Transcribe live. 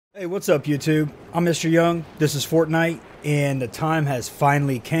Hey, what's up YouTube? I'm Mr. Young, this is Fortnite, and the time has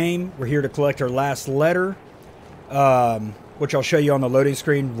finally came. We're here to collect our last letter, which I'll show you on the loading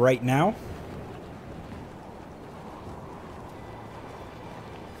screen right now.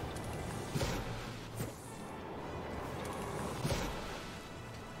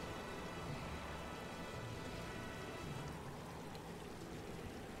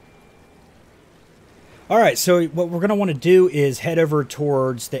 Alright, so what we're going to want to do is head over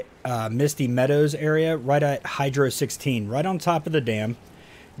towards the Misty Meadows area, right at Hydro 16, right on top of the dam.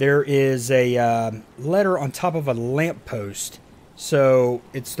 There is a letter on top of a lamppost. So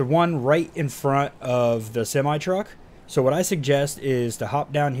it's the one right in front of the semi-truck. So what I suggest is to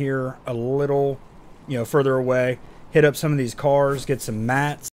hop down here a little, further away, hit up some of these cars, get some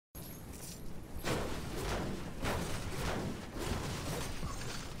mats.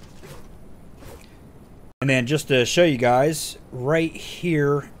 And then just to show you guys, right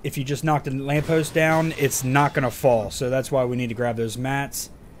here, if you just knock the lamppost down, it's not going to fall. So that's why we need to grab those mats.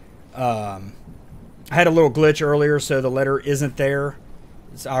 I had a little glitch earlier, so the letter isn't there.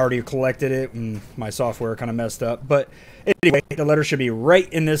 I already collected it, and my software kind of messed up. But anyway, the letter should be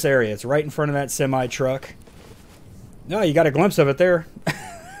right in this area. It's right in front of that semi-truck. No, you got a glimpse of it there.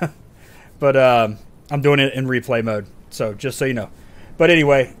 But I'm doing it in replay mode, so just so you know. But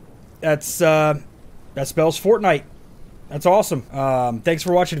anyway, that spells Fortnite. That's awesome. Thanks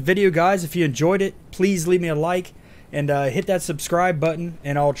for watching the video, guys. If you enjoyed it, please leave me a like and hit that subscribe button.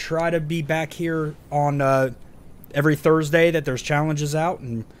 And I'll try to be back here on every Thursday that there's challenges out,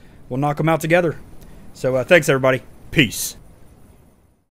 and we'll knock them out together. So thanks, everybody. Peace.